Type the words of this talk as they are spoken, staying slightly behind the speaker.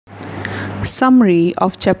Summary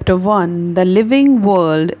of Chapter 1. The living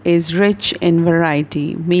world is rich in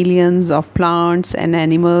variety. Millions of plants and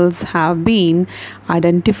animals have been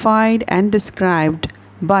identified and described,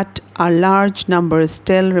 but a large number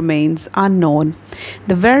still remains unknown.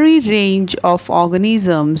 The very range of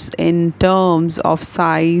organisms in terms of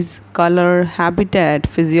size, color, habitat,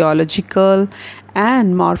 physiological,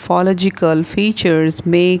 and morphological features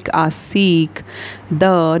make us seek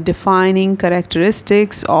the defining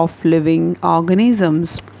characteristics of living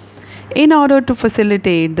organisms. In order to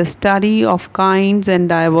facilitate the study of kinds and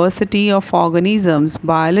diversity of organisms,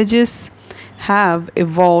 biologists have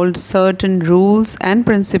evolved certain rules and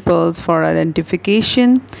principles for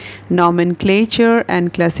identification, nomenclature,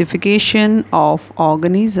 and classification of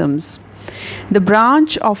organisms. The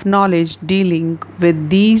branch of knowledge dealing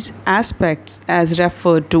with these aspects is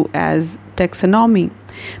referred to as taxonomy.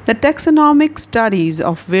 The taxonomic studies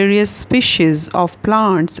of various species of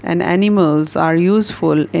plants and animals are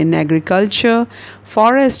useful in agriculture,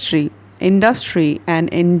 forestry, industry, and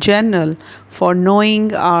in general for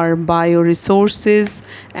knowing our bioresources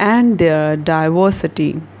and their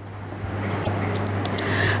diversity.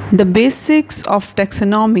 The basics of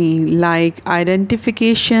taxonomy, like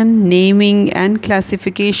identification, naming, and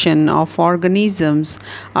classification of organisms,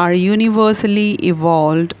 are universally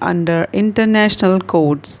evolved under international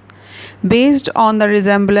codes. Based on the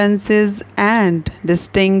resemblances and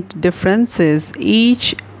distinct differences,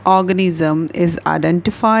 each organism is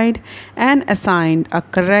identified and assigned a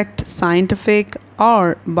correct scientific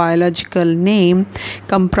or biological name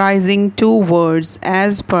comprising two words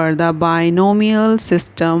as per the binomial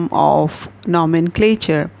system of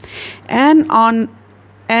nomenclature. An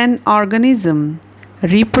organism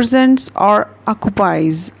represents or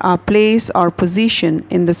occupies a place or position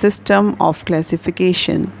in the system of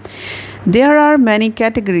classification. There are many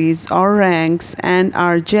categories or ranks and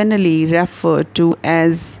are generally referred to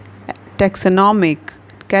as taxonomic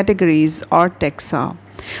categories or taxa.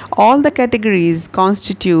 All the categories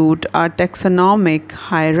constitute a taxonomic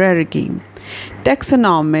hierarchy.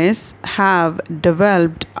 Taxonomists have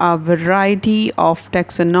developed a variety of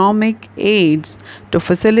taxonomic aids to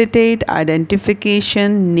facilitate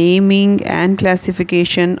identification, naming, and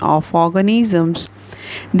classification of organisms.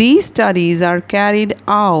 These studies are carried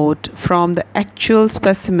out from the actual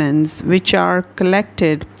specimens which are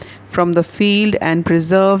collected from the field and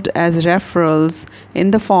preserved as referrals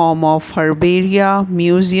in the form of herbaria,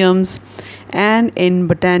 museums, and in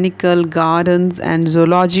botanical gardens and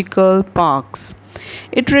zoological parks.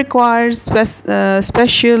 It requires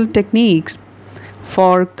special techniques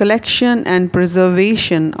for collection and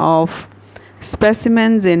preservation of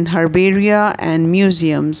specimens in herbaria and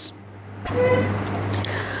museums.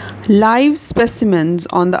 Live specimens,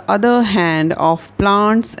 on the other hand, of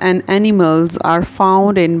plants and animals are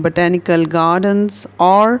found in botanical gardens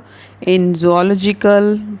or in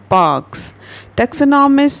zoological parks.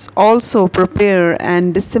 Taxonomists also prepare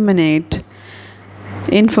and disseminate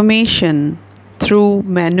information through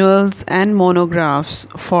manuals and monographs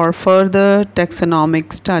for further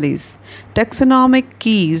taxonomic studies. Taxonomic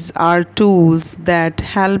keys are tools that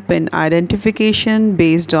help in identification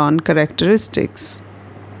based on characteristics.